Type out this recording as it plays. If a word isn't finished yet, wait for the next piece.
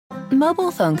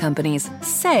Mobile phone companies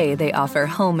say they offer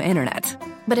home internet.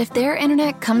 But if their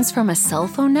internet comes from a cell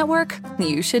phone network,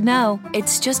 you should know.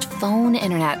 It's just phone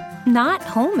internet, not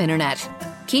home internet.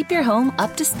 Keep your home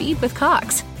up to speed with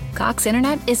Cox. Cox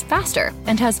internet is faster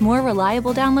and has more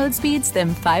reliable download speeds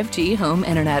than 5G home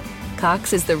internet.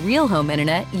 Cox is the real home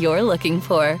internet you're looking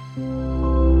for.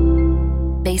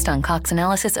 Based on Cox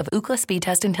analysis of Ookla speed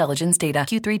test intelligence data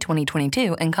Q3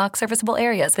 2022 and Cox serviceable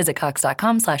areas, visit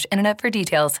cox.com/internet for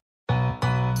details.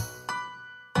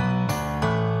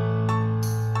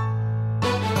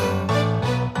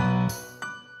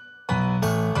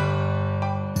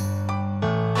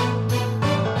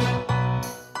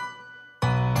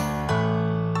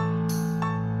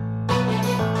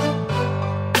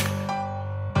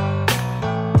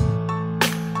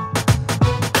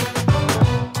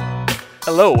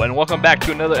 Hello, and welcome back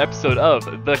to another episode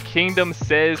of The Kingdom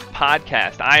Says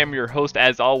Podcast. I am your host,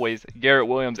 as always, Garrett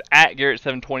Williams, at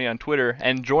Garrett720 on Twitter.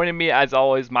 And joining me, as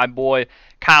always, my boy,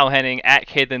 Kyle Henning, at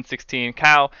Kathan16.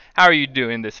 Kyle, how are you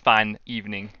doing this fine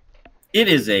evening? It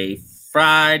is a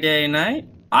Friday night.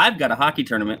 I've got a hockey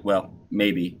tournament. Well,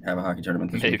 maybe have a hockey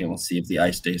tournament this weekend. We'll see if the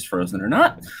ice stays frozen or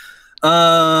not.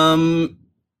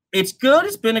 It's good.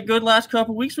 It's been a good last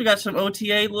couple of weeks. We got some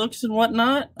OTA looks and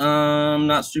whatnot.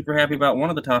 Not super happy about one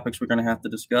of the topics we're going to have to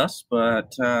discuss,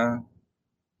 but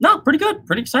no, pretty good.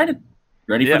 Pretty excited.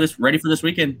 Ready for this. Ready for this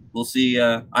weekend. We'll see.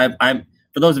 I'm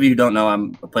for those of you who don't know,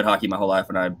 I played hockey my whole life,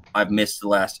 and I've missed the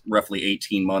last roughly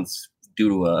 18 months due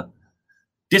to a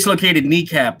dislocated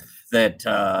kneecap that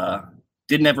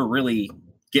didn't ever really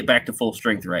get back to full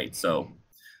strength right. So.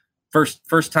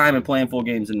 First time in playing full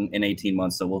games in 18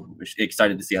 months, so we're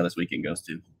excited to see how this weekend goes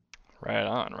too. Right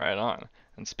on.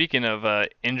 And speaking of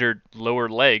injured lower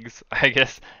legs, I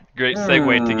guess great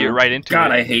segue to get right into it.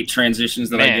 God, I hate transitions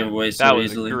that I give away so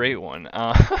easily. That was a great one.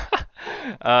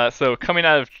 So coming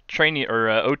out of training or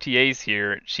OTAs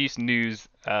here, Chiefs news,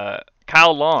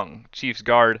 Kyle Long, Chiefs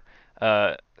guard,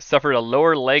 suffered a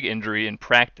lower leg injury in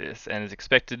practice and is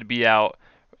expected to be out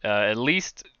at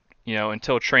least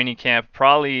until training camp,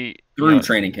 probably through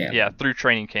training camp. Yeah, through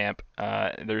training camp.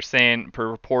 They're saying per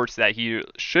reports that he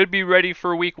should be ready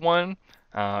for week 1.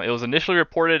 It was initially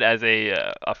reported as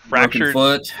a fractured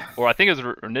foot, or I think it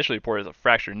was initially reported as a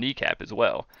fractured kneecap as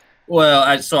well. Well,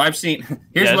 I've seen.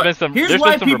 Here's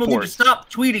why people need to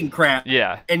stop tweeting crap.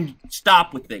 Yeah, and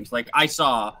stop with things like I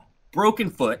saw. Broken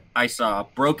foot, I saw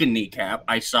broken kneecap,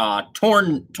 I saw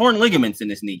torn ligaments in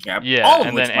his kneecap, all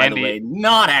of which, by the way,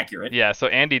 not accurate. Yeah, so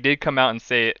Andy did come out and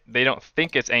say they don't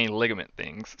think it's any ligament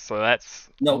things, so that's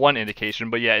one indication.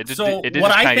 But yeah, it did just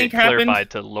kind of get clarified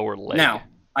to lower leg. Now,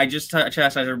 I just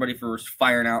chastise everybody for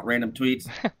firing out random tweets,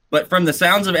 but from the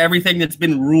sounds of everything that's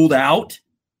been ruled out,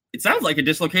 it sounds like a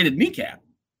dislocated kneecap.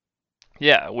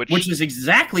 Yeah, which is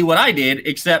exactly what I did,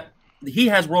 except he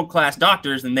has world-class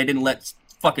doctors, and they didn't let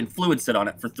fucking fluid sit on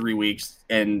it for 3 weeks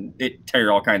and it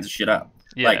tear all kinds of shit up.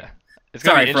 Yeah, it's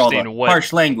sorry for all the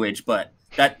harsh language, but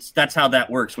that's how that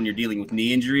works when you're dealing with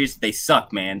knee injuries. They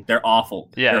suck, man. They're awful.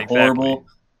 Yeah, they're horrible.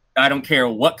 I don't care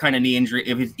what kind of knee injury,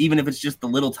 even if it's just the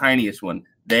little tiniest one,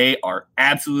 they are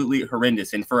absolutely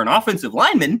horrendous. And for an offensive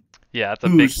lineman, that's a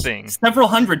big thing. Several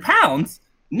hundred pounds,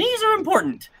 knees are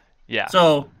important. Yeah.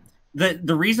 So the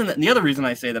other reason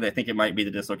I say that I think it might be the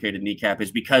dislocated kneecap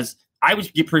is because I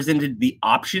was presented the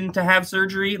option to have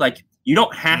surgery. Like, you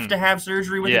don't have to have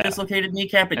surgery with a dislocated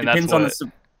kneecap. It depends on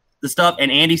the stuff. And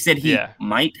Andy said he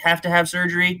might have to have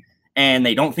surgery, and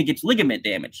they don't think it's ligament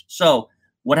damage. So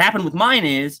what happened with mine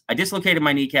is I dislocated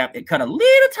my kneecap. It cut a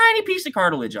little tiny piece of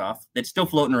cartilage off that's still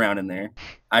floating around in there.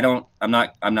 I'm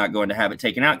not going to have it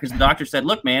taken out because the doctor said,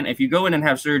 look, man, if you go in and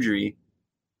have surgery,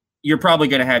 you're probably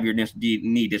going to have your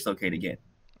knee dislocate again.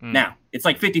 Now, it's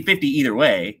like 50-50 either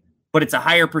way. But it's a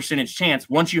higher percentage chance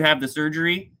once you have the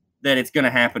surgery that it's going to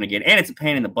happen again. And it's a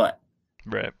pain in the butt.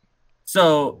 Right.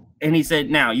 So, and he said,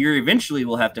 now you eventually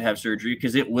will have to have surgery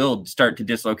because it will start to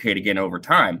dislocate again over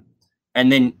time.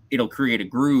 And then it'll create a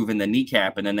groove in the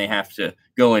kneecap, and then they have to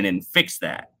go in and fix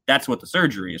that. That's what the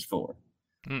surgery is for.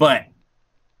 But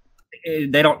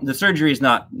the surgery is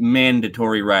not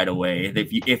mandatory right away.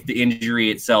 If the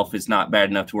injury itself is not bad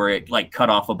enough to where it like cut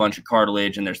off a bunch of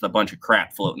cartilage and there's a bunch of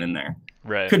crap floating in there.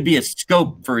 Right. Could be a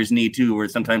scope for his knee too, where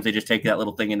sometimes they just take that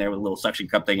little thing in there with a little suction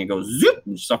cup thing and go zoop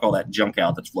and suck all that junk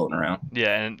out that's floating around.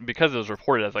 Yeah, and because it was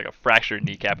reported as like a fractured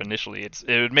kneecap initially, it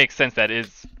would make sense that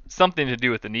is something to do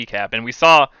with the kneecap. And we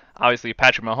saw obviously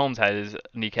Patrick Mahomes had his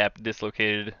kneecap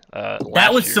dislocated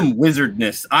that was year. Some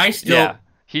wizardness.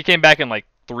 He came back in like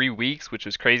 3 weeks, which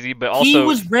was crazy, but also he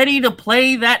was ready to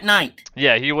play that night.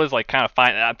 Yeah, he was like kind of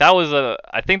fine. That was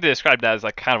I think they described that as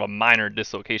like kind of a minor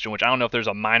dislocation, which I don't know if there's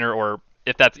a minor or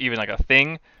if that's even like a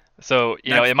thing. So,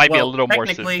 it might be a little more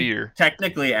severe.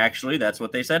 Technically, actually, that's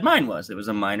what they said mine was. It was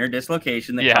a minor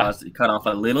dislocation that cut off a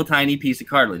little tiny piece of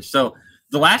cartilage. So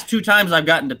the last 2 times I've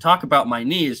gotten to talk about my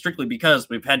knee is strictly because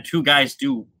we've had 2 guys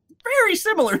do very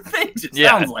similar things, it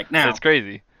sounds like now. It's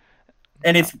crazy.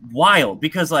 And it's wild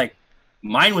because, like,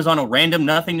 mine was on a random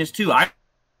nothingness, too. I was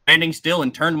standing still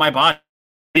and turned my body,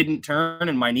 didn't turn,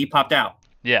 and my knee popped out.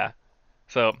 Yeah.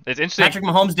 So it's interesting. Patrick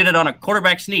Mahomes did it on a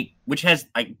quarterback sneak, which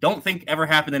I don't think ever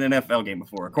happened in an NFL game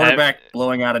before. A quarterback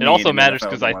blowing out a knee. It also matters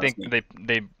because I think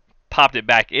they popped it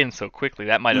back in so quickly.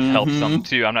 That might have helped some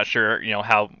too. I'm not sure,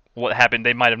 what happened.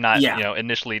 They might have not,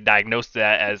 initially diagnosed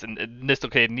that as a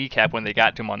dislocated kneecap when they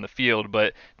got to him on the field.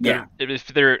 But if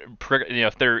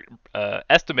they're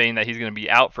estimating that he's going to be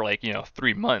out for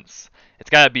 3 months, it's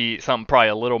got to be something probably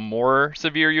a little more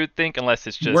severe, you would think, unless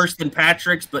it's just worse than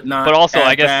Patrick's, but not. But also,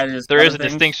 I guess there is a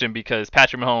things. distinction because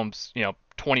Patrick Mahomes,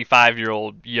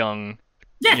 25-year-old young.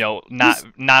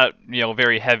 Not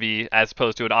very heavy as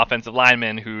opposed to an offensive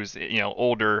lineman who's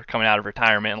older coming out of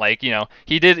retirement.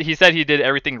 He said he did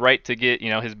everything right to get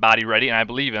his body ready, and I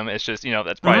believe him. It's just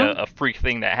that's probably a freak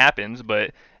thing that happens,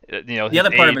 but the other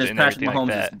part of it is Patrick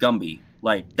Mahomes is Gumby.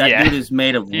 That dude is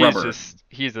made of rubber.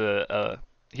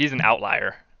 He's an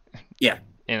outlier. Yeah.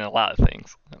 In a lot of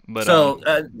things. But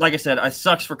like I said, it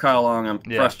sucks for Kyle Long. I'm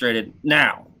frustrated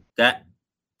now.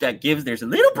 There's a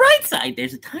little bright side.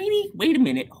 There's a tiny, wait a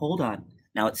minute, hold on.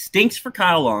 Now it stinks for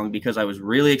Kyle Long because I was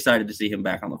really excited to see him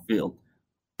back on the field.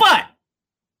 But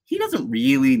he doesn't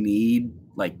really need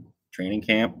training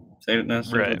camp.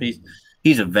 Right.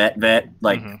 He's a vet.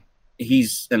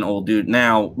 He's an old dude.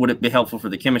 Now, would it be helpful for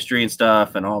the chemistry and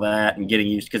stuff and all that and getting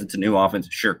used because it's a new offense?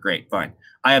 Sure, great, fine.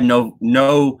 I have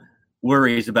no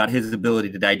worries about his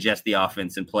ability to digest the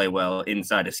offense and play well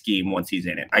inside a scheme once he's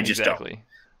in it. I just don't.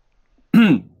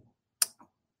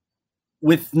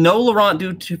 With no Laurent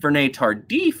Duvernay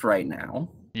Tardif right now.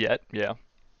 Yet, yeah.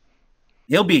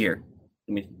 He'll be here.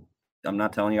 I'm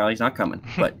not telling y'all he's not coming,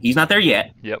 but he's not there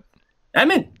yet. Yep. That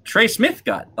meant Trey Smith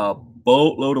got a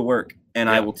boatload of work. And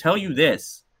I will tell you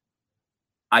this.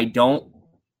 I don't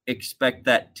expect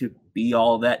that to be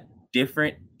all that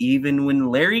different even when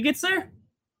Larry gets there.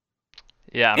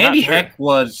 Yeah, Andy Heck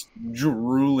was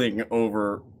drooling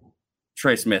over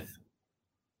Trey Smith.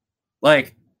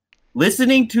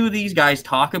 Listening to these guys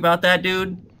talk about that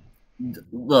dude,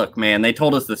 look, man, they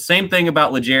told us the same thing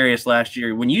about L'Jarius last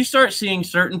year. When you start seeing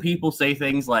certain people say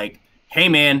things like, hey,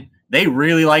 man, they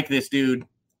really like this dude.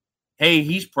 Hey,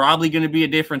 he's probably going to be a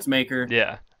difference maker.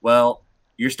 Yeah. Well,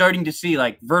 you're starting to see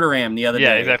Verderame the other day.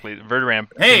 Yeah, exactly. Verderame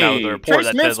came out with a report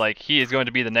that says he is going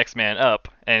to be the next man up,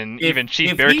 and even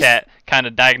Chief Bearcat kind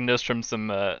of diagnosed from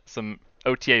some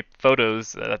OTA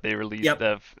photos that they released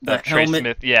of Trey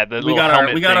Smith. Yeah, we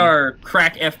got our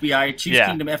crack FBI, Chiefs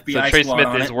Kingdom FBI. So Trey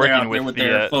Smith is working with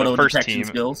the first team.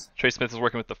 Skills. Trey Smith is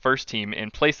working with the first team in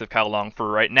place of Kyle Long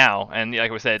for right now, and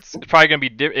like I said, it's probably going to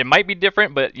be it might be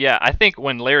different, but yeah, I think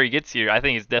when Larry gets here, I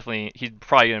think he's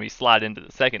probably going to be slotted into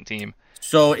the second team.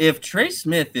 So if Trey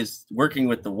Smith is working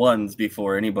with the ones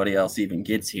before anybody else even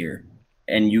gets here,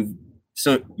 and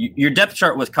your depth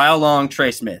chart was Kyle Long, Trey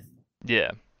Smith.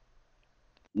 Yeah.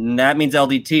 That means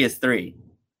LDT is 3.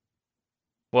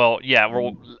 Well, yeah.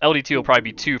 Well, LDT will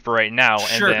probably be 2 for right now,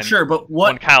 and then but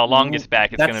when Kyle Long gets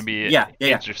back, it's going to be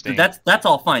interesting. So that's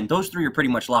all fine. Those 3 are pretty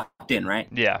much locked in, right?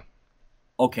 Yeah.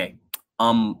 Okay.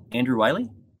 Andrew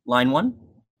Wiley, line 1.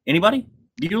 Anybody?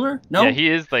 Bueller? No. Yeah, he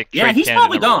is he's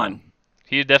probably gone. 1.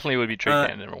 He definitely would be trade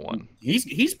candidate number 1.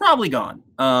 He's probably gone.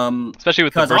 Especially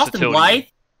with the versatility. Austin Blythe.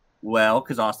 Well,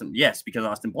 because Austin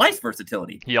Blythe's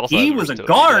versatility. He was a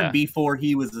guard before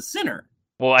he was a center.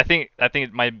 Well, I think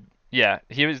it might. Yeah,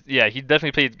 he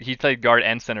definitely played. He played guard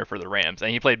and center for the Rams,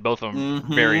 and he played both of them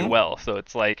very well. So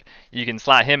it's you can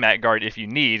slot him at guard if you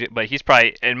need, but he's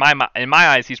probably in my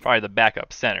eyes he's probably the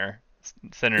backup center.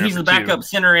 He's the backup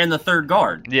center and the third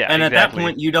guard. Yeah, and exactly. At that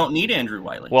point you don't need Andrew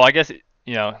Wiley. Well, I guess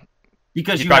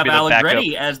because you have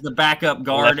Allegretti as the backup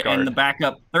guard and the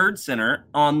backup third center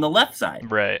on the left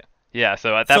side. Right. Yeah,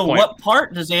 so at that point... So what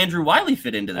part does Andrew Wiley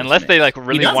fit into this? Unless they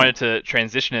really wanted to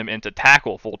transition him into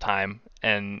tackle full-time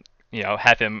and,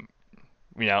 have him,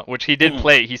 which he did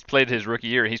play. He's played his rookie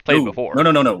year. He's played before. No,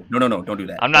 don't do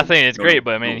that. I'm not saying it's great,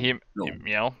 but I mean,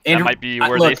 that might be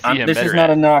where they see him this better is not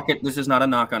a knock. This is not a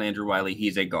knock on Andrew Wiley.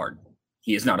 He's a guard.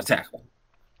 He is not a tackle.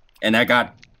 And that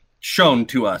got shown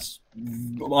to us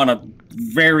on a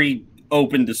very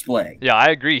open display. Yeah, I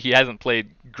agree. He hasn't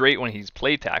played great when he's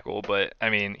played tackle, but I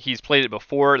mean, he's played it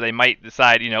before. They might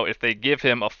decide, if they give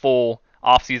him a full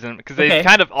offseason, because they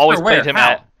kind of always played him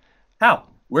How?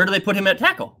 Where do they put him at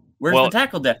tackle? Where's the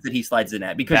tackle depth that he slides in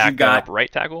at? Because you've got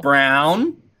right tackle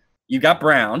Brown. You got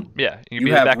Brown. Yeah,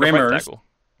 you have Rimmers. Right tackle.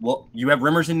 Well, you have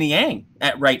Rimmers and Niang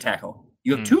at right tackle.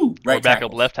 You have two right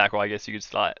backup left tackle. I guess you could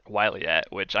slot Wiley at,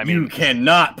 which I mean, you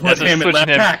cannot put him at left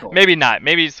tackle. Maybe not.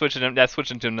 Maybe switching him. That's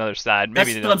switching to another side.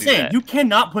 Maybe that's what I'm saying. You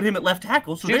cannot put him at left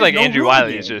tackle. So seems like Andrew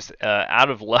Wiley is just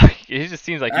out of luck. He just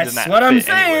seems like he's that's not. What I'm fit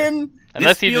saying. Anywhere.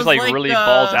 Unless he just like really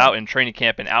balls out in training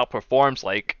camp and outperforms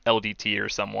like LDT or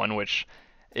someone, which.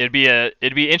 It'd be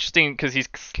interesting because he's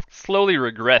slowly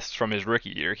regressed from his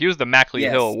rookie year. He was the Mackley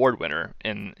Hill Award winner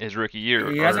in his rookie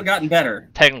year. He hasn't gotten better.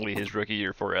 Technically, his rookie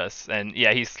year for us, and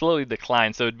yeah, he's slowly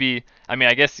declined. So it'd be, I mean,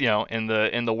 I guess in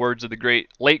the words of the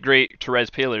late great Therese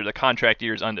Paylor, the contract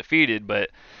year is undefeated. But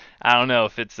I don't know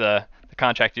if it's the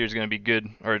contract year is going to be good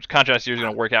or his contract year is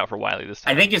going to work out for Wiley this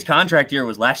time. I think his contract year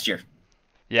was last year.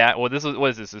 Yeah, well, what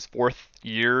is this, his fourth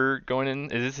year going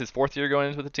in? Is this his fourth year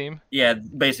going into the team? Yeah,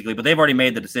 basically, but they've already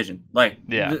made the decision.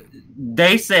 Yeah.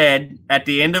 They said at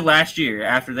the end of last year,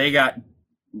 after they got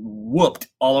whooped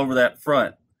all over that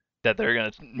front, that they're going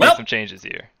to make some changes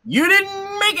here. You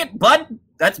didn't make it, bud.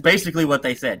 That's basically what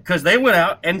they said, because they went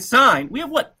out and signed. We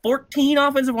have, 14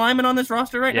 offensive linemen on this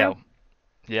roster right now?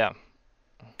 Yeah.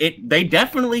 They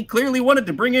definitely, clearly wanted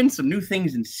to bring in some new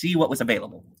things and see what was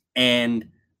available. And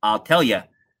I'll tell you,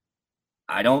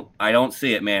 I don't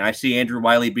see it, man. I see Andrew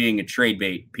Wiley being a trade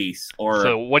bait piece.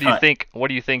 So what do you think? What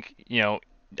do you think?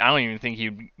 I don't even think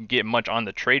he'd get much on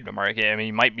the trade market. I mean,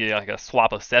 he might be like a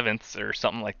swap of sevenths or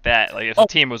something like that. Like if the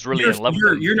team was really in love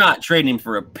with him. You're not trading him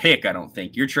for a pick, I don't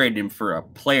think. You're trading him for a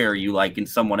player you like and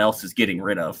someone else is getting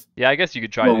rid of. Yeah, I guess you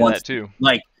could try to do that too.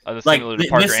 This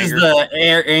is the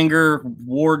Anger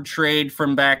Ward trade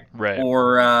from back, right?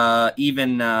 Or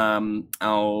even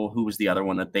who was the other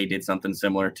one that they did something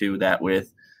similar to that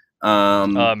with?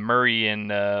 Murray and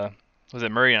was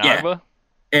it Murray and Agba?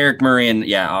 Eric Murray and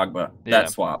Agba. That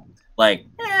swap.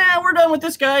 We're done with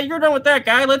this guy. You're done with that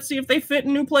guy. Let's see if they fit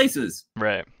in new places.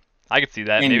 Right. I could see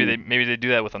that. And maybe they do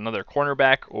that with another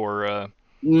cornerback or.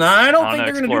 No, I don't think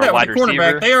they're going to do that with the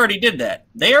cornerback. Receiver. They already did that.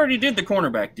 They already did the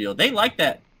cornerback deal. They like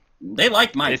that. They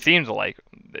like Mike. They seem to like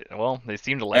the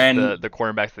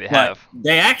cornerbacks they have.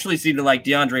 They actually seem to like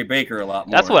DeAndre Baker a lot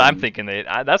more. That's what I'm thinking.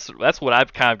 That's what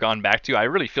I've kind of gone back to. I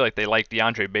really feel like they like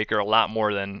DeAndre Baker a lot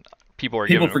more than people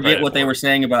forget what they were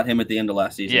saying about him at the end of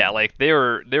last season. Yeah, like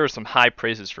there were some high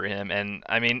praises for him, and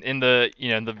I mean in the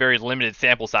the very limited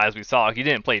sample size we saw, he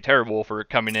didn't play terrible for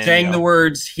coming in. Saying the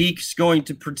words, he's going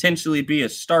to potentially be a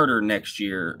starter next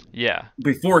year. Yeah.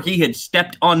 Before he had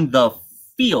stepped on the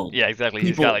field. Yeah, exactly.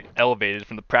 He's got elevated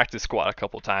from the practice squad a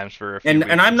couple times for a few weeks.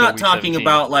 And I'm not talking 17.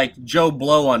 about Joe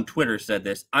Blow on Twitter said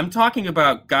this. I'm talking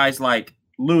about guys like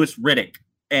Louis Riddick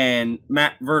and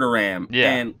Matt Verderam.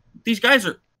 Yeah. And these guys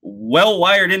are well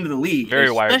wired into the league,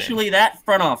 especially that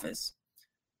front office.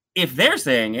 If they're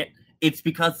saying it, it's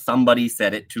because somebody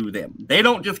said it to them. They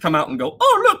don't just come out and go,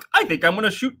 "Oh, look, I think I'm going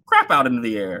to shoot crap out into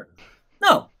the air."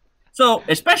 No. So,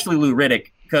 especially Lou Riddick,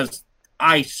 because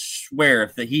I swear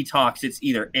if he talks, it's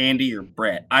either Andy or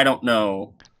Brett. I don't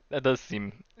know. That does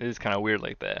seem it is kind of weird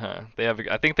like that, huh?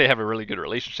 I think they have a really good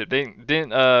relationship. Didn't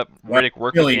Riddick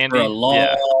work with Andy? For a long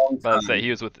time.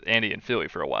 He was with Andy in Philly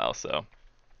for a while, so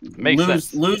makes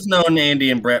sense. Lou's known Andy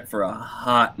and Brett for a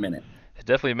hot minute. It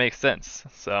definitely makes sense.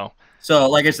 So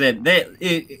like I said,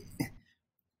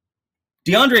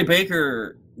 DeAndre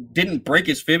Baker didn't break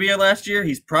his fibia last year.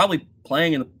 He's probably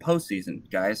playing in the postseason,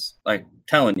 guys.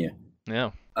 Telling you.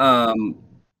 Yeah.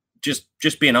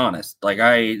 Just being honest.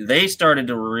 They started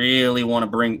to really want to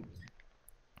bring.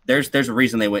 There's a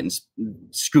reason they went and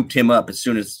scooped him up as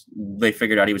soon as they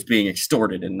figured out he was being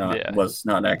extorted and was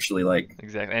not actually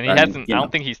exactly. And he hasn't. I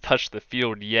don't think he's touched the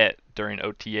field yet during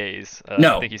OTAs.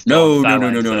 No. I think he's no.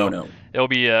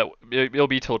 It'll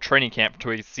be till training camp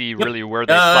until we see really where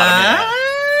they slot him in.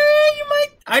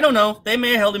 I don't know. They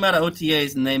may have held him out of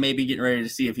OTAs, and they may be getting ready to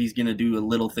see if he's going to do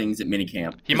little things at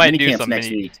minicamp. He might do some next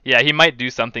week. Yeah, he might do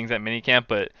some things at minicamp,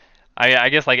 but I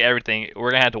guess like everything,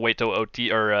 we're gonna have to wait till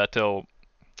till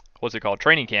what's it called,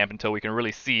 training camp, until we can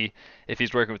really see if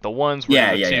he's working with the ones,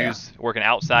 working with twos, working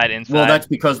outside, inside. Well, that's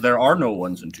because there are no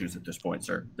ones and twos at this point,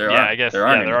 sir. There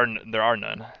are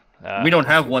none. We don't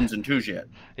have ones and twos yet.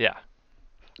 Yeah.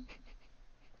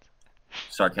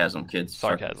 Sarcasm, kids.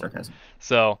 Sarcasm.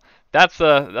 So. That's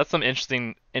some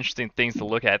interesting things to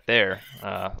look at there.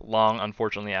 Long,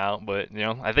 unfortunately, out, but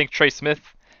I think Trey Smith,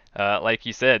 like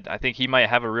you said, I think he might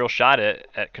have a real shot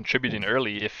at contributing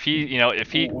early if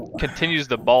he continues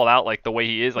to ball out like the way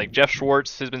he is. Like Jeff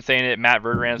Schwartz has been saying it, Matt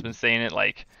Verderam's been saying it.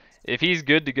 Like if he's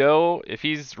good to go, if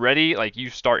he's ready, you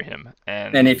start him.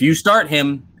 And if you start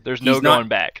him, there's no going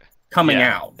back. coming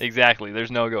out. Exactly.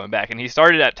 There's no going back. And he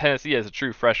started at Tennessee as a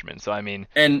true freshman. So, I mean.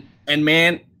 And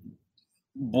man,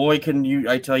 boy,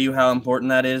 I tell you how important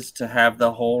that is to have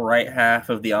the whole right half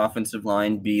of the offensive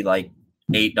line be like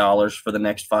 $8 for the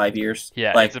next 5 years.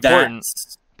 Yeah, like, it's important.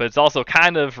 But it's also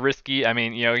kind of risky. I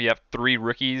mean, you have 3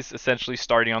 rookies essentially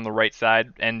starting on the right side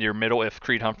and your middle if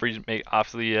Creed Humphreys makes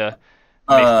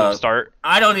them start.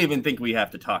 I don't even think we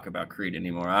have to talk about Creed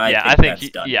anymore. I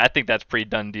think that's pretty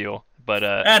done deal. But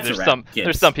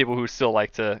there's some people who still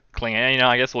like to cling. And,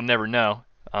 I guess we'll never know.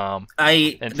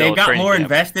 They've got more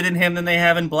invested in him than they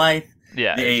have in Blythe.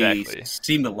 Yeah, they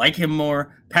seem to like him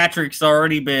more. Patrick's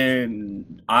already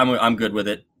been. I'm good with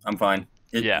it. I'm fine.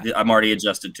 I'm already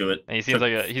adjusted to it. And he seems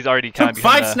like he's already kind of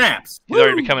 5 snaps. He's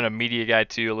already becoming a media guy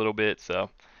too a little bit. So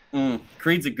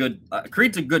Creed's a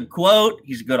good quote.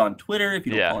 He's good on Twitter. If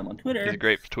you don't follow him on Twitter, he's a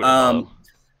great Twitter.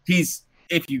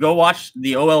 If you go watch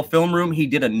the OL Film Room, he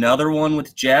did another one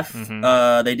with Jeff.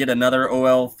 Mm-hmm. They did another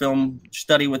OL film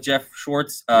study with Jeff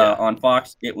Schwartz on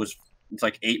Fox. It's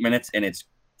like 8 minutes, and it's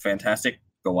fantastic.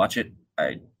 Go watch it.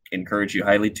 I encourage you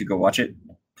highly to go watch it.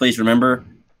 Please remember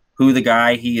who the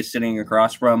guy he is sitting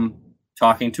across from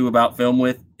talking to about film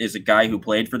with is a guy who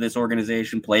played for this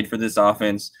organization, played for this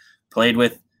offense, played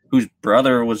with whose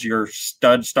brother was your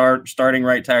starting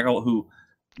right tackle who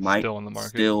might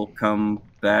still come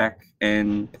back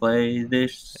and play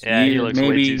this year. He looks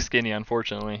way too skinny,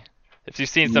 unfortunately. If you've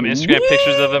seen some Instagram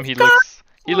pictures of him, he looks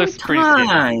pretty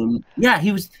skinny. Yeah,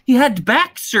 he had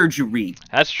back surgery.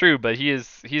 That's true, but he's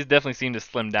definitely seemed to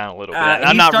slim down a little bit.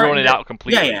 I'm not ruling it out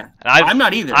completely. Yeah. I'm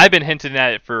not either. I've been hinting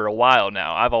at it for a while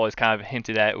now. I've always kind of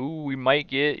hinted at, we might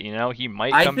get, he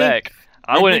might come back.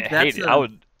 I wouldn't hate it. I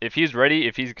would, if he's ready,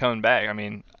 if he's coming back. I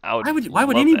mean, I would. Why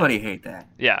would anybody hate that?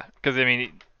 Yeah, because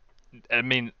I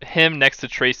mean, him next to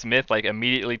Trey Smith, like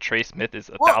immediately Trey Smith is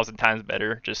 1,000 times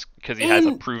better just because he has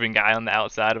a proven guy on the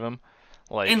outside of him.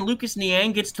 And Lucas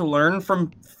Niang gets to learn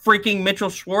from freaking Mitchell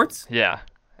Schwartz. Yeah,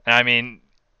 and I mean,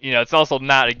 it's also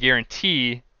not a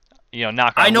guarantee.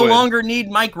 Knock on I no wood. longer need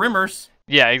Mike Rimmers.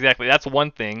 Yeah, exactly. That's one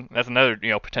thing. That's another,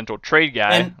 potential trade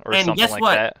guy or something guess like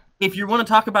what? that. If you want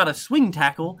to talk about a swing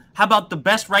tackle, how about the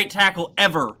best right tackle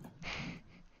ever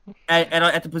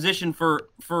at the position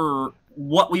for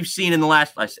what we've seen in the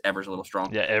last ever's a little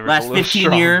strong. Yeah, last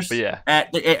 15 years. Yeah.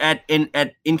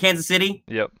 In Kansas City.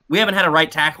 Yep. We haven't had a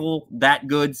right tackle that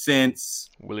good since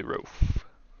Willie Roaf.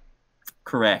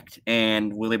 Correct.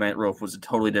 And Willie Roaf was a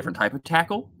totally different type of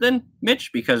tackle than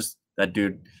Mitch because that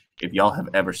dude, if y'all have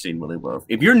ever seen Willie Roaf,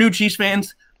 if you're new Chiefs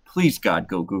fans, please God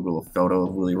go Google a photo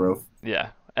of Willie Roaf. Yeah.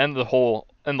 And the whole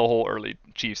early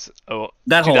Chiefs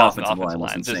that whole offensive line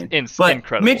was insane. But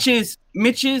incredible.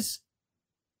 Mitch is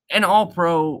an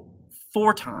All-Pro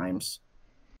 4 times.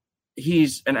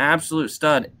 He's an absolute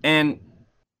stud. And,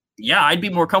 yeah, I'd be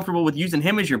more comfortable with using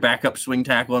him as your backup swing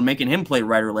tackle and making him play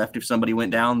right or left if somebody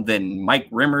went down than Mike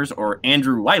Rimmers or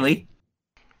Andrew Wiley.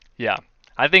 Yeah.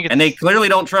 I think it's... And they clearly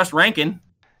don't trust Rankin.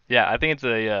 Yeah, I think it's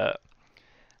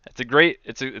a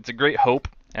great hope.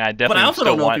 And I definitely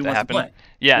still want it to happen.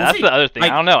 Yeah, that's the other thing. I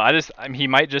don't know. He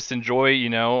might just enjoy,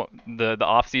 the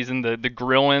off season, the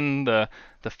grilling, the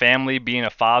family, being a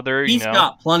father. He's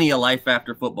got plenty of life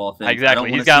after football things.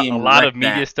 Exactly. He's got a lot of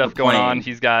media stuff going on.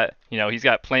 He's got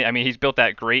plenty. I mean, he's built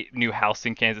that great new house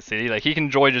in Kansas City. Like he can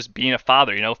enjoy just being a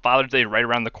father. Father's Day right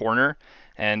around the corner,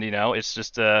 and it's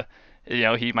just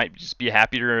he might just be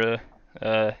happier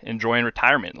enjoying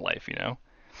retirement in life.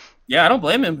 Yeah, I don't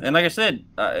blame him. And like I said,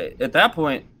 at that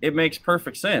point, it makes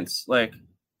perfect sense. Like,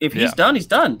 if he's done, he's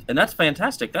done. And that's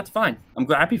fantastic. That's fine. I'm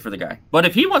happy for the guy. But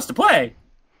if he wants to play,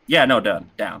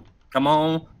 down. Come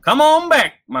on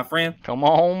back, my friend. Come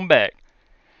on back.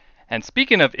 And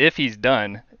speaking of if he's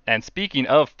done, and speaking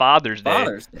of Father's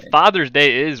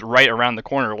Day is right around the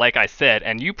corner, like I said,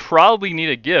 and you probably need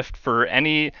a gift for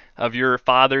any of your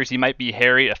fathers. He might be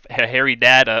a hairy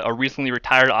dad, a recently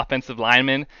retired offensive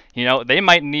lineman. They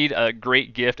might need a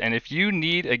great gift, and if you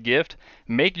need a gift,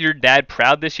 make your dad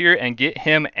proud this year and get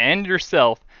him and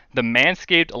yourself the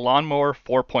Manscaped Lawnmower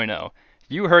 4.0.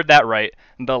 You heard that right,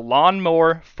 the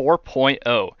Lawnmower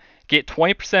 4.0. Get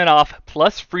 20% off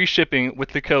plus free shipping with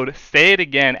the code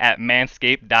SAYITAGAIN at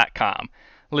manscaped.com.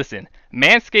 Listen,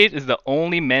 Manscaped is the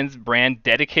only men's brand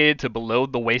dedicated to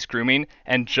below-the-waist grooming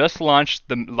and just launched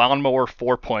the Lawnmower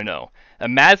 4.0.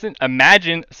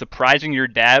 Imagine surprising your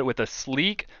dad with a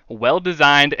sleek,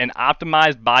 well-designed, and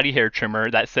optimized body hair trimmer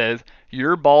that says,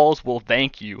 "Your balls will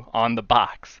thank you" on the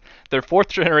box. Their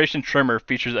 4th-generation trimmer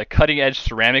features a cutting-edge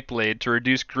ceramic blade to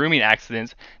reduce grooming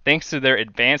accidents thanks to their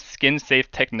advanced skin-safe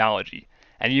technology.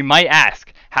 And you might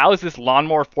ask, how is this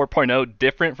Lawnmower 4.0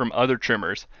 different from other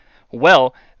trimmers?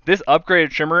 Well, This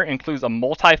upgraded trimmer includes a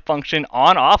multi-function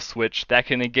on-off switch that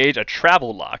can engage a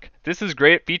travel lock. This is a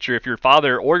great feature if your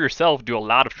father or yourself do a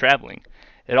lot of traveling.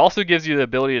 It also gives you the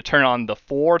ability to turn on the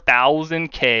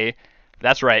 4000K,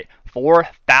 that's right,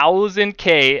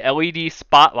 4000K LED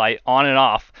spotlight on and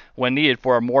off when needed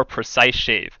for a more precise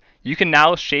shave. You can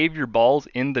now shave your balls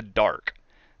in the dark.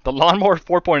 The Lawnmower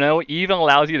 4.0 even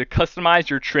allows you to customize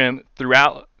your trim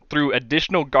through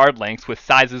additional guard lengths with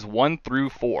sizes 1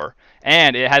 through 4.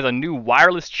 And it has a new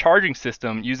wireless charging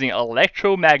system using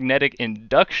electromagnetic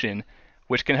induction,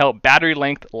 which can help battery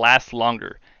length last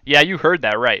longer. Yeah, you heard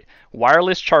that right.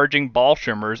 Wireless charging ball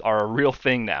trimmers are a real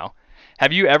thing now.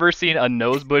 Have you ever seen a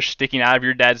nose bush sticking out of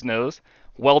your dad's nose?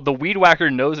 Well, the Weed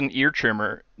Whacker nose and ear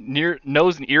hair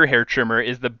trimmer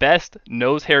is the best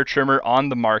nose hair trimmer on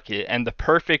the market and the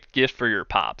perfect gift for your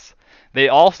pops. They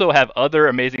also have other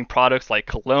amazing products like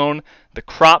cologne, the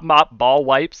Crop Mop ball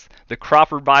wipes, the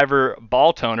Crop Reviver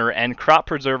ball toner, and Crop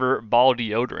Preserver ball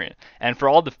deodorant. And for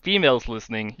all the females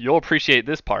listening, you'll appreciate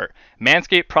this part.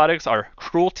 Manscaped products are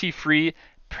cruelty-free,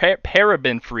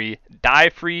 paraben-free,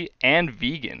 dye-free, and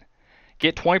vegan.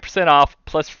 Get 20% off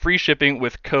plus free shipping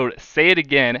with code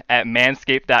SAYITAGAIN at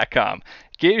manscaped.com.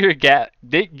 Get your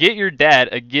dad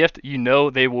a gift you know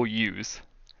they will use.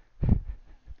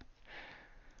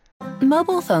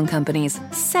 Mobile phone companies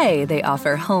say they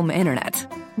offer home internet.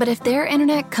 But if their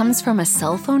internet comes from a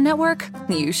cell phone network,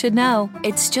 you should know.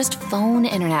 It's just phone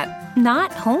internet,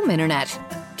 not home internet.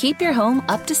 Keep your home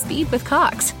up to speed with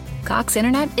Cox. Cox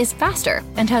internet is faster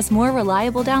and has more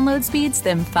reliable download speeds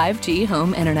than 5G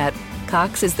home internet.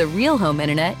 Cox is the real home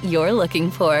internet you're looking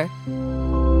for.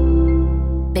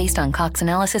 Based on Cox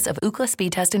analysis of Ookla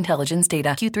speed test intelligence data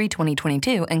Q3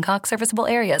 2022 and Cox serviceable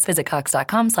areas, visit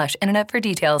cox.com/internet for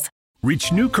details.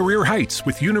 Reach new career heights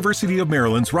with University of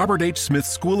Maryland's Robert H. Smith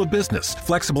School of Business.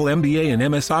 Flexible MBA and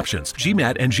MS options.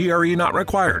 GMAT and GRE not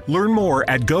required. Learn more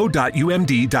at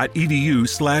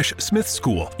go.umd.edu/Smith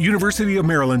School. University of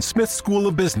Maryland Smith School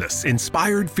of Business.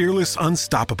 Inspired, fearless,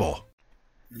 unstoppable.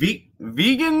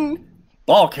 Vegan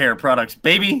ball care products,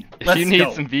 baby. If you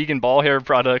need some vegan ball hair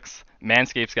products,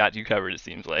 Manscaped's got you covered, it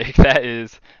seems like. That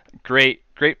is great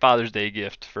Father's Day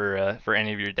gift for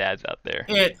any of your dads out there.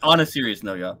 On a serious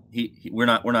note, y'all, we're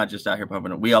not just out here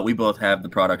pumping it. We both have the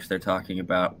products they're talking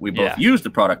about. We both use the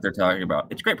product they're talking about.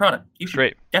 It's a great product. You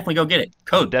should definitely go get it.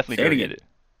 Code. Definitely go get it.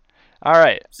 All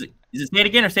right. Is it say it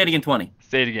again or say it again 20?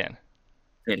 Say it again.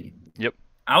 Say it again. Yep.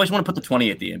 I always want to put the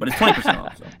 20 at the end, but it's 20%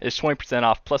 off. So. It's 20%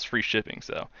 off plus free shipping,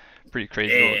 so pretty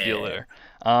crazy little deal there.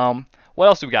 What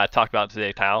else do we got to talk about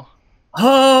today, Kyle?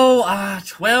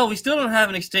 Well, we still don't have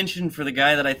an extension for the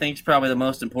guy that I think is probably the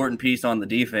most important piece on the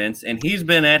defense, and he's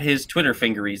been at his Twitter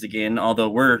fingeries again, although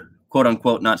we're,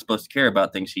 quote-unquote, not supposed to care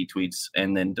about things he tweets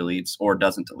and then deletes or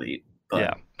doesn't delete. But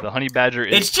yeah, the Honey Badger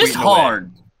is It's just hard.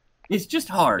 Away. It's just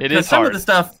hard. It is some hard. of the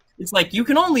stuff, it's like you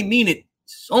can only mean it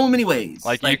so many ways.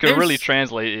 Like you can really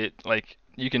translate it. Like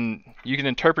you can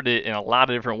interpret it in a lot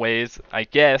of different ways, I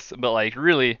guess, but like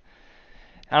really,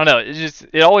 I don't know.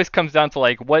 It always comes down to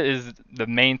like what is the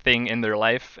main thing in their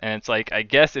life, and it's like I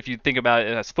guess if you think about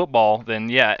it as football, then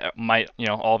yeah, it might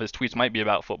all of his tweets might be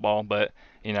about football, but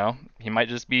he might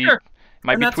just be be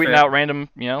tweeting out random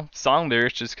song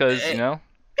lyrics just because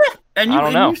And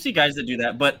you see guys that do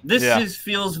that, but this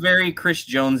feels very Chris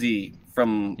Jonesy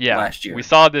from last year. We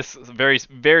saw this very,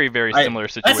 very, very similar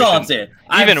situation. That's all I'm saying.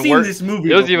 I've seen this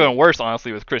movie. It was even worse,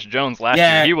 honestly, with Chris Jones last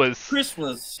year. He was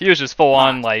just full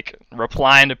on like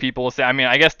replying to people. I mean,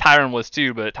 I guess Tyrann was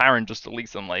too, but Tyrann just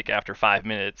deletes them like after 5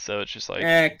 minutes. So it's just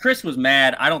like Chris was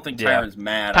mad. I don't think Tyrann's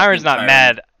mad. Tyrann's not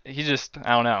mad. He just I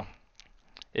don't know.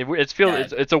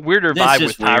 It's a weirder vibe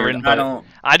with Tyrann, but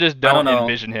I just don't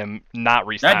envision him not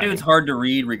resigning. That dude's hard to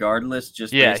read regardless.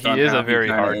 Just he is a very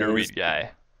hard to read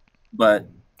guy. But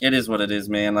it is what it is,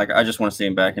 man. Like I just want to see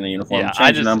him back in a uniform. Yeah,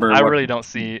 Change your number. I really don't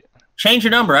see. Change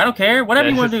your number. I don't care. Whatever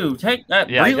you want to do. Take that.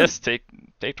 Yeah, I guess take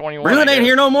 21. Breland ain't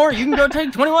here no more. You can go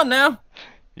take 21 now.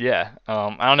 Yeah.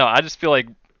 I don't know. I just feel like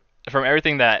from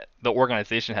everything that the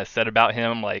organization has said about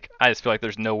him, like I just feel like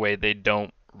there's no way they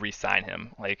don't re-sign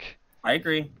him. Like. I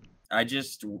agree.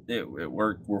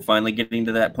 We're finally getting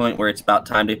to that point where it's about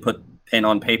time to put pen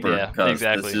on paper. Yeah,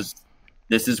 exactly.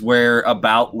 This is where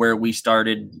we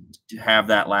started to have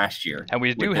that last year. And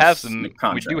we do have a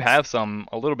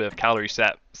little bit of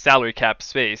salary cap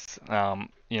space.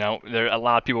 There a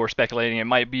lot of people were speculating it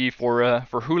might be for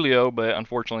Julio, but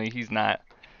unfortunately he's not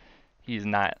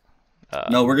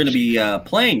No, we're going to be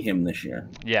playing him this year.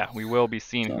 Yeah, we will be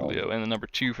seeing Julio in the number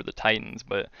 2 for the Titans.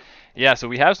 But yeah, so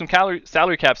we have some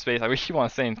salary cap space. I keep on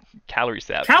saying calorie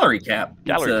cap. Calorie cap.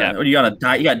 Calorie cap. What, you got a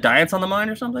diet? You got diets on the mind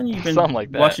or something? You've been something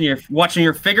like that. Watching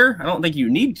your figure. I don't think you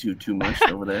need to too much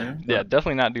over there. Yeah,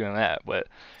 definitely not doing that. But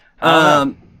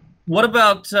what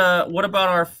about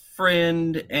our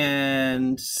friend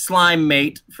and slime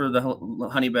mate for the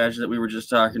honey badger that we were just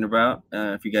talking about?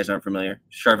 If you guys aren't familiar,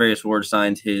 Charvarius Ward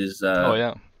signed his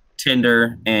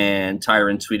Tinder, and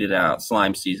Tyrann tweeted out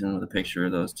slime season with a picture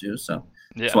of those two. So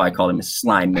that's why I called him a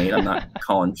slime mate. I'm not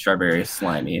calling Charvarius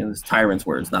slimy. It was Tyrann's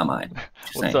words, not mine.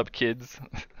 What's up, kids?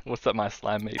 What's up, my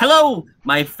slime mate? Hello,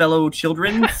 my fellow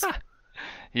children.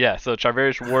 Yeah, so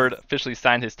Charvarius Ward officially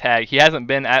signed his tag. He hasn't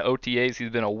been at OTAs.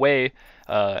 He's been away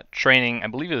training. I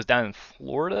believe it was down in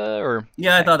Florida, or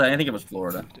I think it was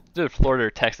Florida. Either Florida or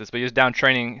Texas, but he was down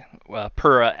training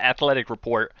per Athletic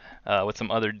Report with some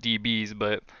other DBs.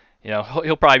 But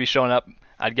he'll probably be showing up,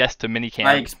 I guess, to minicamp.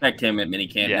 I expect him at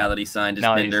minicamp now that he signed his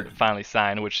tender. He's finally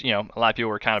signed, which a lot of people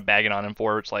were kind of bagging on him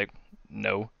for. It's like,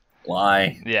 no.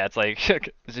 Why? Yeah, it's like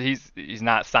he's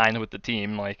not signed with the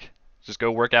team. Like, just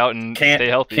go work out and stay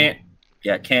healthy.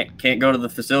 Can't go to the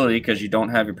facility because you don't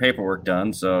have your paperwork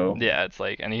done. So yeah, it's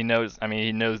like, and he knows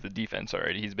the defense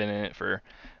already. He's been in it for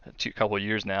a couple of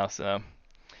years now. So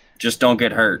just don't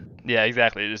get hurt. Yeah,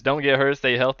 exactly. Just don't get hurt.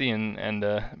 Stay healthy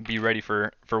and be ready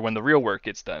for when the real work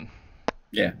gets done.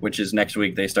 Yeah, which is next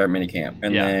week they start minicamp,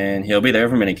 and then he'll be there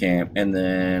for minicamp, and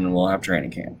then we'll have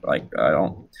training camp. Like,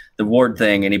 the Ward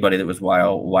thing. Anybody that was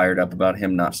wired up about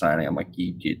him not signing, I'm like,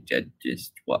 you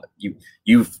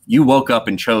woke up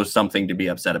and chose something to be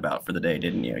upset about for the day,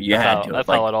 didn't you? You had to. That's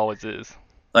how it always is.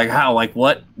 Like how? Like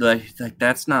what? Like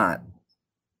that's not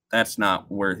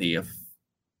worthy of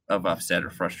upset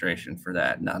or frustration for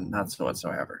that. Not so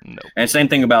whatsoever. No. And same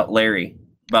thing about Larry,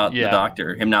 about the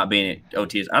doctor, him not being at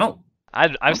OTAs. I don't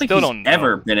think he's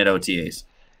ever been at OTAs.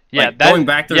 Yeah, like, going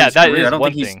back to his career, I don't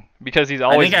think he's because he's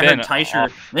always been. I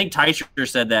think Teicher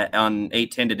said that on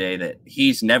 810 today that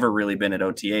he's never really been at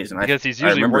OTAs, and because he's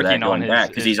usually working on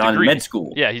because he's on med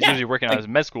school. Yeah, he's usually working on his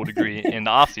med school degree in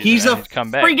the offseason. He's a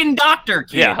freaking doctor,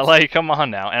 kid. Yeah, like come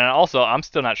on now. And also, I'm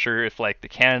still not sure if like the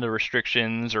Canada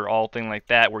restrictions or all thing like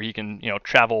that, where he can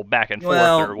travel back and forth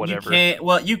or whatever.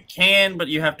 You can, but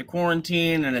you have to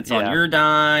quarantine, and it's on your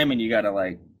dime, and you gotta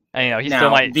like. And,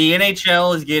 still might. The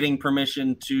NHL is getting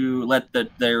permission to let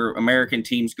their American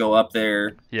teams go up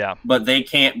there. Yeah. But they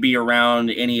can't be around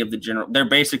any of the general. They're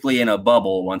basically in a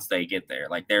bubble once they get there.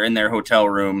 Like they're in their hotel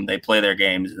room, they play their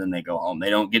games, and then they go home. They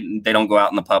don't go out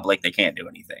in the public. They can't do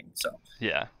anything. So.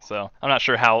 Yeah. So I'm not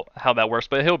sure how that works,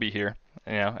 but he'll be here.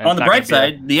 On the bright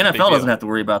side, the NFL doesn't have to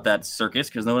worry about that circus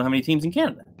because they don't have how many teams in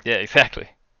Canada. Yeah, exactly.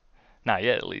 Not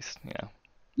yet, at least.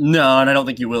 No, and I don't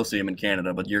think you will see him in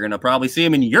Canada, but you're going to probably see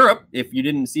him in Europe. If you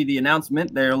didn't see the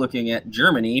announcement, they're looking at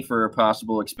Germany for a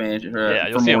possible expansion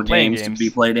for more games to be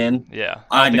played in. Yeah.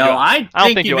 I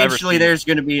think eventually there's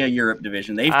going to be a Europe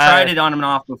division. They've tried it on and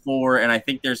off before, and I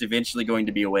think there's eventually going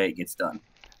to be a way it gets done.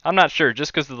 I'm not sure,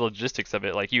 just because of the logistics of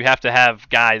it. Like, you have to have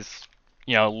guys,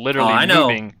 literally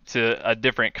moving to a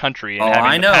different country and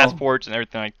having the passports and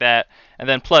everything like that. And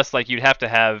then plus, like, you'd have to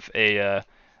have a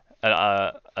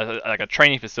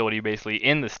training facility basically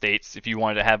in the States if you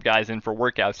wanted to have guys in for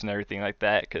workouts and everything like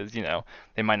that, because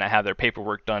they might not have their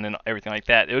paperwork done and everything like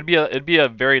that. It'd be a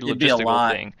very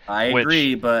logistical thing. I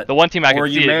agree, but the one team I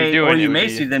could see it doing, or you may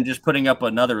see them just putting up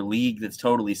another league that's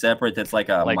totally separate. That's like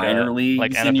a minor league,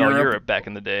 like NFL Europe back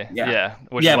in the day. Yeah,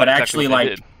 but actually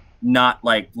like not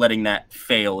like letting that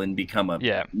fail and become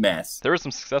a mess. There were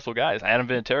some successful guys. Adam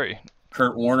Vinatieri,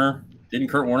 Kurt Warner. Didn't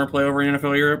Kurt Warner play over in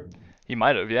NFL Europe? He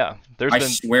might have, yeah. I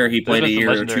swear he played a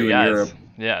year or two in Europe.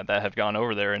 Yeah, that have gone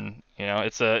over there, and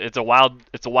it's a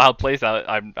wild place.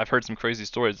 I've heard some crazy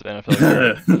stories of NFL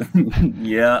Europe.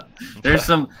 Yeah, there's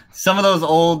some of those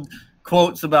old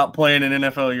quotes about playing in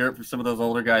NFL Europe for some of those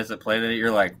older guys that played in it. You're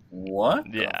like,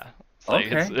 what? Yeah,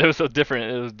 it was so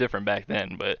different. It was different back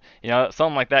then, but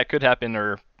something like that could happen,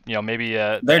 or maybe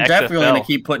they're definitely going to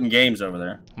keep putting games over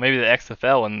there. Maybe the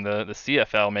XFL and the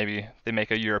CFL, maybe they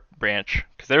make a Europe branch,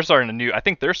 because they're starting a new. I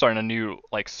think they're starting a new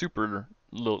like super,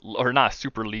 or not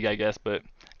super league, I guess, but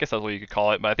I guess that's what you could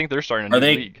call it. But I think they're starting a new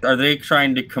league. Are they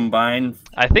trying to combine?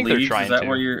 I think leagues? They're trying. Is that to.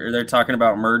 where they're talking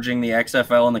about merging the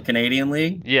XFL and the Canadian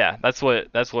League? Yeah, that's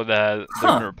what the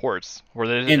reports. Where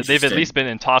they've at least been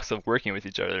in talks of working with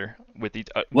each other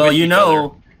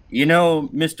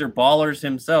Mr. Ballers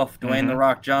himself, Dwayne The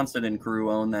Rock Johnson and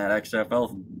crew own that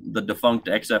XFL, the defunct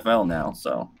XFL now.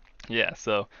 So yeah,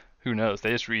 so who knows?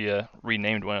 They just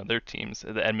renamed one of their teams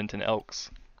the Edmonton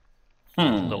Elks.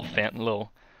 Little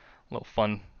little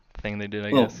fun thing they did,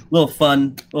 I guess. Little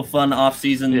fun off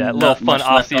season. Yeah, little fun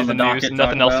off season news.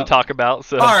 Nothing else to talk about.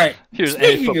 So all right. Here's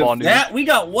any football news. We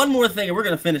got one more thing, and we're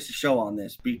gonna finish the show on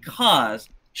this because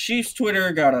Chiefs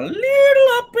Twitter got a little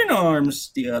up in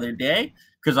arms the other day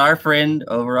because our friend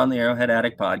over on the Arrowhead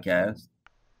Attic podcast,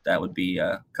 that would be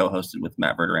co-hosted with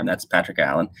Matt Verderam, that's Patrick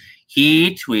Allen.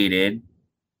 He tweeted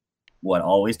what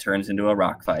always turns into a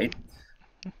rock fight: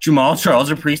 Jamaal Charles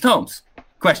or Priest Holmes? ?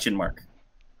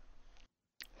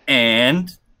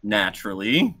 And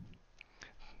naturally,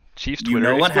 Chiefs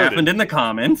Twitter what exploded. happened in the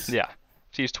comments. Yeah,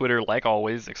 Chiefs Twitter, like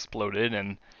always, exploded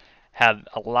and had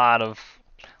a lot of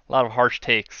harsh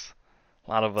takes,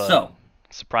 a lot of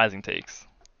surprising takes.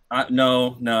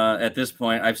 No. At this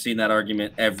point, I've seen that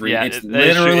argument every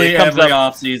offseason.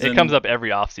 offseason. It comes up every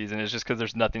offseason. It's just because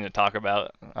there's nothing to talk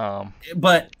about.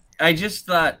 But I just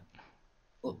thought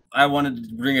I wanted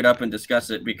to bring it up and discuss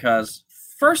it because,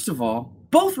 first of all,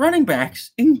 both running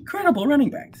backs, incredible running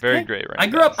backs. Very great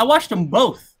running backs. I watched them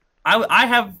both. I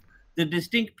have the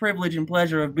distinct privilege and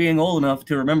pleasure of being old enough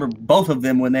to remember both of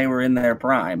them when they were in their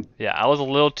prime. Yeah, I was a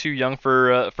little too young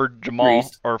for Jamaal,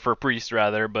 or for Priest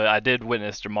rather, but I did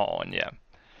witness Jamaal,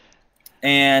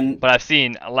 but I've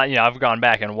seen a lot. I've gone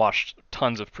back and watched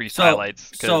tons of Priest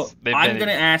highlights. So I'm going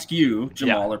to ask you,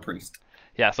 Jamaal or Priest?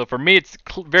 Yeah. So for me, it's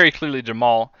very clearly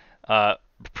Jamaal.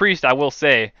 Priest, I will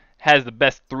say, has the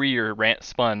best 3-year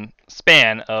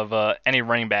span of any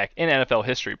running back in NFL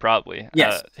history, probably.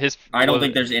 Yes. I don't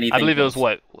think there's anything. I believe it was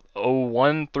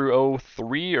 01 through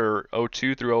 03 or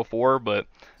 02 through 04, but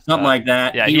something like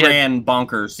that. Yeah, he ran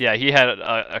bonkers. Yeah, he had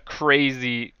a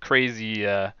crazy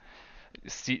 3-year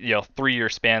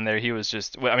span there. He was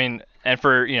just, and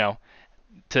for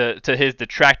to his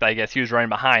detract, I guess he was running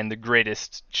behind the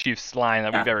greatest Chiefs line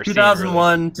that we've ever seen.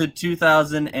 2001 to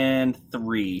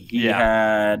 2003.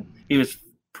 He was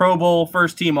Pro Bowl,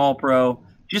 first team All-Pro.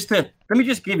 Let me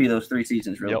just give you those 3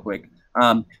 seasons real quick.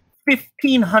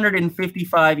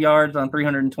 1,555 yards on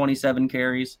 327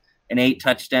 carries and 8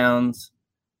 touchdowns.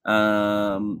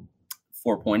 4.8.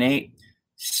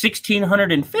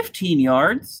 1,615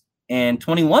 yards and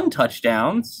 21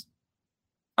 touchdowns.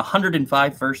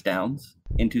 105 first downs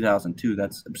in 2002.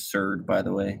 That's absurd, by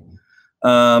the way.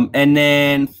 And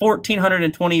then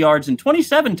 1,420 yards and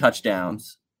 27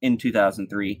 touchdowns in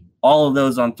 2003. All of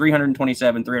those on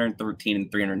 327, 313,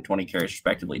 and 320 carries,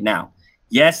 respectively. Now,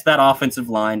 yes, that offensive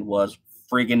line was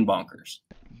friggin' bonkers.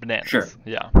 Bananas. Sure.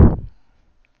 Yeah.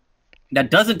 That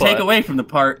doesn't take away from the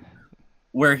part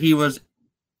where he was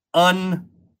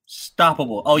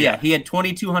unstoppable. Oh, yeah. He had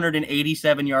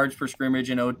 2,287 yards per scrimmage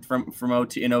in 02,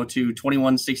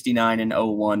 2,169 in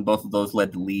 01. Both of those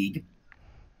led the league.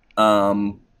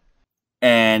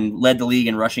 And led the league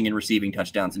in rushing and receiving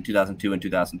touchdowns in 2002 and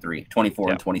 2003, 24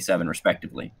 and 27,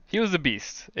 respectively. He was a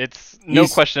beast. It's no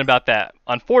question about that.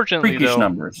 Unfortunately,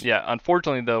 numbers. Yeah.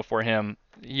 Unfortunately, though, for him,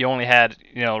 he only had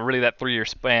really that 3-year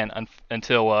span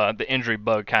until the injury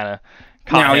bug kind of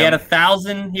caught him. He had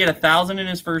 1,000. He had 1,000 in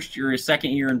his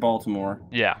second year in Baltimore.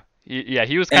 Yeah. He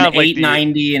was kind of like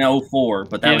 890 in 04,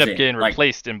 but that he was ended up getting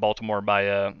replaced in Baltimore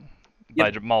by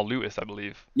Jamaal Lewis, I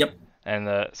believe. Yep. And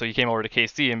so he came over to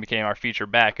KC and became our feature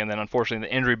back. And then, unfortunately,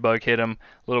 the injury bug hit him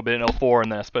a little bit in 04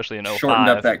 and then especially in 05. Shortened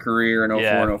up that career in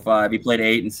 04 and 05. He played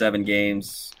 8 and 7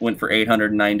 games, went for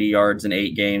 890 yards in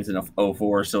 8 games in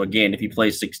 04. So, again, if he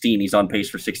plays 16, he's on pace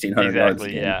for 1,600 yards.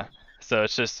 Exactly, yeah. So,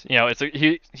 it's just, he'll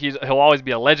always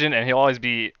be a legend, and he'll always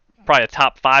be probably a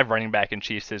top 5 running back in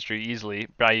Chiefs history easily,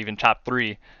 probably even top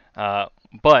 3.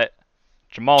 But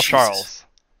Jamaal Charles...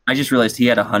 I just realized he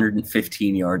had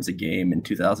 115 yards a game in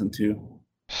 2002.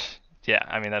 Yeah,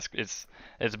 it's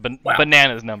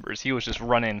bananas numbers. He was just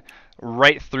running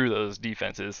right through those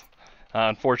defenses.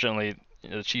 Unfortunately,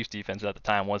 the Chiefs defense at the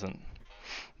time wasn't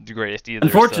the greatest either.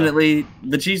 Unfortunately,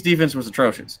 the Chiefs defense was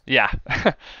atrocious. Yeah,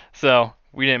 so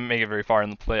we didn't make it very far in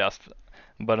the playoffs.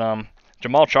 But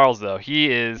Jamaal Charles, though,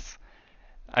 he is,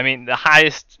 the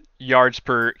highest yards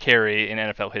per carry in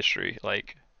NFL history.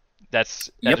 That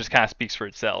just kind of speaks for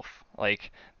itself.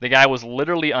 The guy was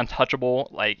literally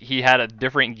untouchable. He had a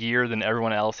different gear than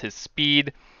everyone else. His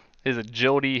speed, his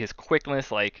agility, his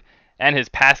quickness, and his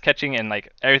pass catching and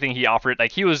everything he offered.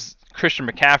 He was Christian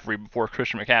McCaffrey before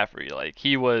Christian McCaffrey.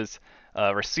 He was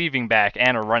a receiving back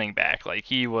and a running back.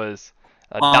 He was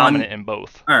dominant in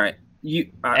both. All right,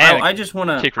 I just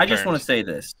want to say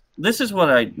this. This is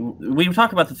what we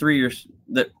talk about the 3 years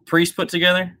that Priest put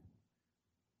together.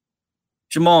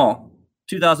 Jamaal,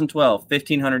 2012,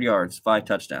 1,500 yards, 5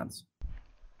 touchdowns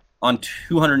on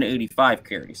 285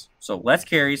 carries. So less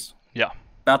carries. Yeah.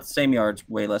 About the same yards,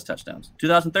 way less touchdowns.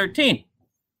 2013,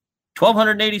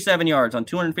 1,287 yards on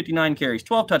 259 carries,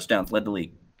 12 touchdowns, led the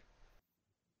league.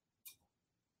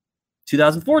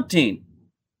 2014,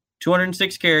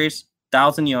 206 carries,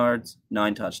 1,000 yards,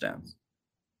 9 touchdowns.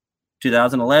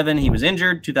 2011, he was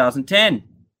injured. 2010,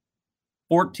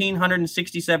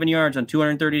 1,467 yards on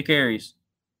 230 carries,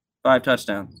 5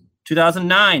 touchdowns.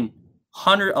 2009,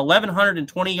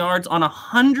 1,120 yards on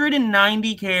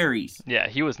 190 carries. Yeah,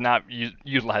 he was not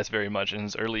utilized very much in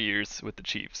his early years with the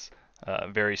Chiefs,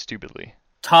 very stupidly.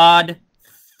 Todd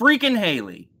freaking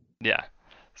Haley. Yeah,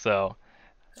 so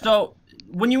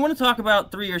when you want to talk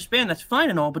about 3-year span, that's fine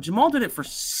and all, but Jamaal did it for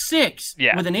 6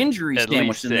 with an injury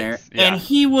sandwiched in there, and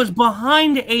he was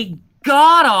behind a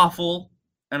god-awful,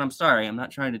 and I'm sorry, I'm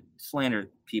not trying to slander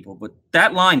people, but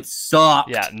that line sucked.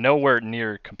 Yeah, nowhere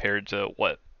near compared to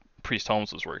what Priest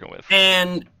Holmes was working with.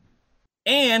 And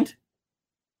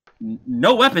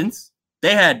no weapons.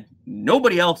 They had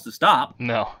nobody else to stop.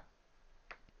 No.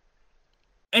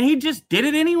 And he just did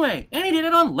it anyway, and he did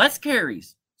it on less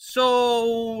carries.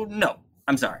 So, no,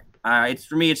 I'm sorry.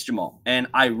 For me, it's Jamaal. And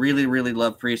I really, really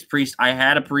love Priest. I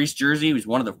had a Priest jersey. It was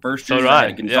one of the first jerseys. I had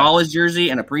a Gonzalez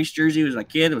jersey and a Priest jersey. It was a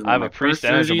kid. It was I have a Priest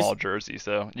and a Jamaal jersey,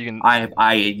 so you can.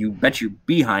 You bet your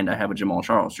behind I have a Jamaal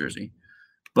Charles jersey.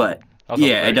 But,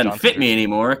 it doesn't fit me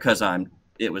anymore because I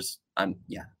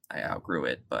outgrew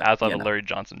it. But I also have a Larry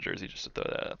Johnson jersey, just to throw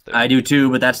that out there. I do too,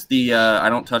 but that's the I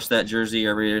don't touch that jersey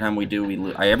every time we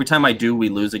do. Every time I do, we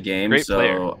lose a game. Great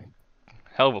player.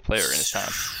 Hell of a player in his time.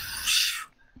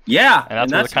 Yeah, and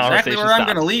that's where the conversation exactly where I'm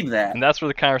going to leave that. And that's where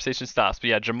the conversation stops. But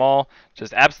yeah, Jamaal,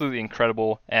 just absolutely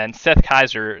incredible. And Seth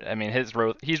Kaiser, I mean, he's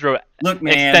wrote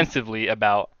extensively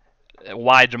about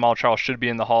why Jamaal Charles should be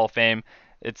in the Hall of Fame.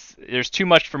 There's too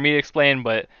much for me to explain,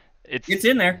 but it's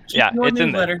in there. It's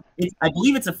in there. I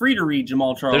believe it's a free to read,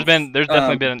 Jamaal Charles. There's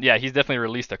definitely been he's definitely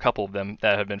released a couple of them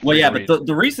that have been free to read. But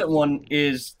the recent one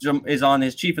is on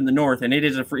his Chief in the North, and it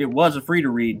was a free to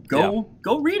read. Go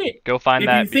read it. Go find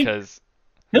that because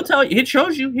he'll tell you. It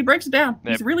shows you. He breaks it down.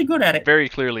 He's really good at it. Very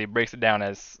clearly breaks it down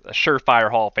as a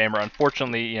surefire Hall of Famer.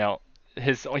 Unfortunately, he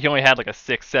only had like a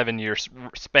 6-7 year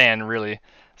span really.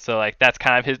 So like that's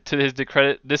kind of to his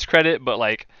discredit, but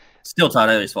like still Todd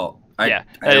Haley's fault. That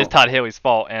is Todd Haley's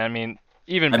fault, and I mean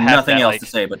even I have nothing else to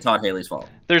say but Todd Haley's fault.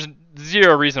 There's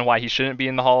zero reason why he shouldn't be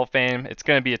in the Hall of Fame. It's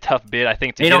going to be a tough bid, I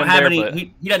think, to get him there.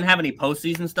 He doesn't have any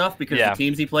postseason stuff because the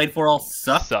teams he played for all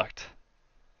sucked.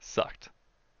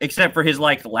 Except for his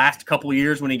last couple of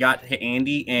years when he got to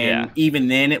Andy, and even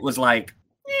then it was like,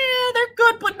 they're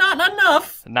good, but not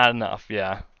enough. Not enough,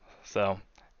 yeah. So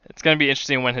it's going to be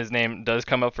interesting when his name does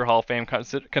come up for Hall of Fame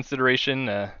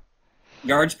consideration.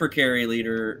 Yards per carry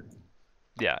leader.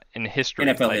 Yeah, in history.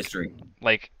 NFL history.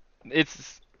 Like,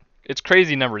 it's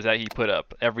crazy numbers that he put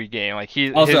up every game. Like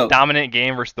his dominant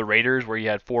game versus the Raiders, where he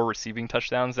had 4 receiving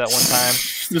touchdowns at one time.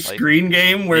 The screen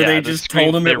game where they just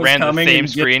told him it was coming. They ran the same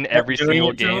screen every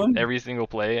single game, every single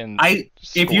play. And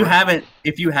if you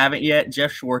haven't yet,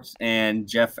 Jeff Schwartz and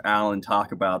Jeff Allen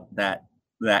talk about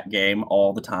that game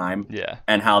all the time. Yeah.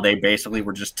 And how they basically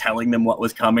were just telling them what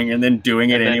was coming and then doing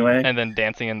it anyway. And then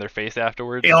dancing in their face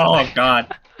afterwards. Oh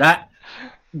God,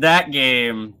 that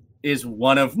game is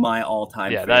one of my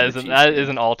all-time. Yeah, that is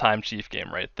an all-time Chief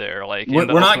game right there. Like we're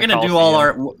not going to do all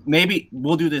our. Maybe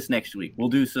we'll do this next week. We'll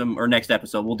do next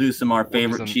episode. We'll do our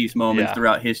favorite Chiefs moments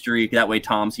throughout history. That way,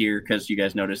 Tom's here because you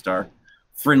guys noticed our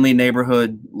friendly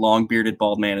neighborhood long-bearded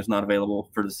bald man is not available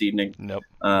for this evening. Nope.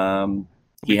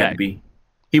 He had to be.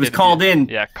 He was called in.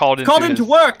 Yeah, called in to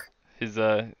work. His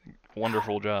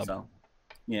wonderful job. So,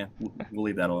 yeah, we'll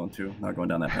leave that alone too. Not going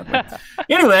down that pathway.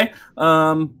 Anyway,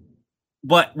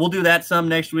 but we'll do that some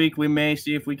next week. We may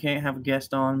see if we can't have a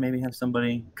guest on. Maybe have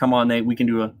somebody come on. We can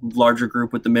do a larger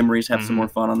group with the memories. Have some more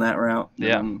fun on that route.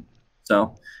 Yeah.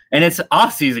 And it's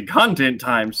off-season content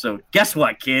time. So guess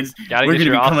what, kids? We're going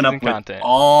to be coming up with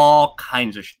all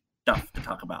kinds of stuff to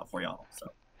talk about for y'all.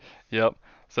 So. Yep.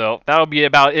 So that'll be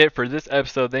about it for this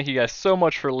episode. Thank you guys so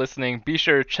much for listening. Be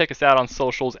sure to check us out on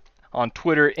socials, on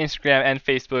Twitter, Instagram, and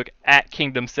Facebook at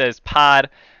Kingdom Says Pod.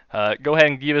 Go ahead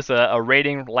and give us a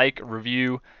rating,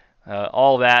 review,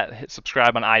 all that. Hit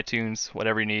subscribe on iTunes,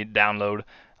 whatever you need, download,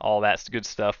 all that's good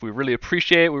stuff. We really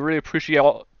appreciate it. We really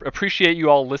appreciate you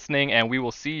all listening, and we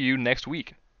will see you next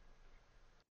week.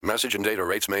 Message and data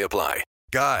rates may apply.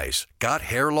 Guys, got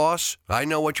hair loss? I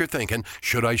know what you're thinking.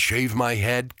 Should I shave my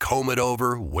head, comb it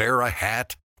over, wear a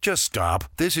hat? Just stop.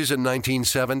 This isn't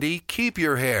 1970. Keep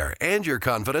your hair and your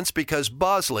confidence because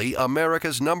Bosley,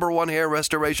 America's #1 hair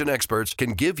restoration experts,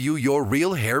 can give you your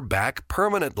real hair back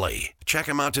permanently. Check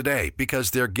them out today because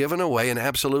they're giving away an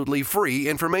absolutely free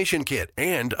information kit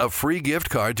and a free gift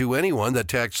card to anyone that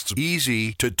texts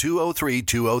EASY to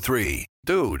 203203.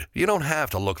 Dude, you don't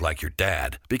have to look like your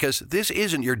dad because this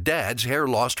isn't your dad's hair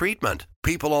loss treatment.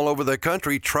 People all over the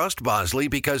country trust Bosley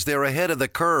because they're ahead of the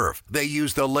curve. They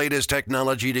use the latest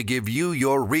technology to give you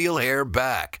your real hair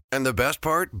back. And the best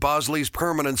part, Bosley's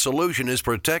permanent solution is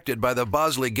protected by the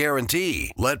Bosley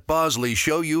Guarantee. Let Bosley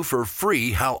show you for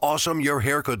free how awesome your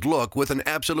hair could look with an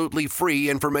absolutely free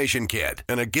information kit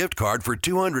and a gift card for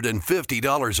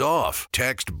 $250 off.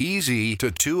 Text EASY to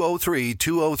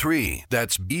 203203.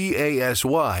 That's BASY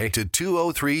to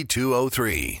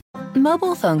 203203.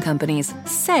 Mobile phone companies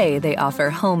say they offer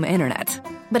home internet.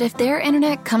 But if their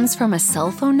internet comes from a cell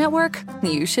phone network,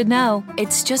 you should know.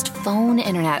 It's just phone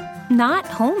internet, not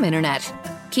home internet.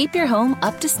 Keep your home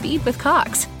up to speed with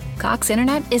Cox. Cox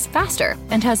internet is faster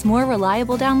and has more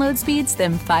reliable download speeds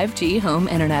than 5G home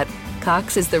internet.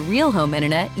 Cox is the real home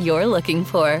internet you're looking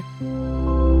for.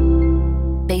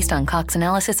 Based on Cox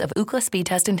analysis of Ookla speed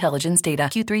test intelligence data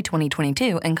Q3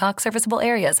 2022 and Cox serviceable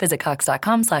areas, visit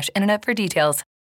cox.com/internet for details.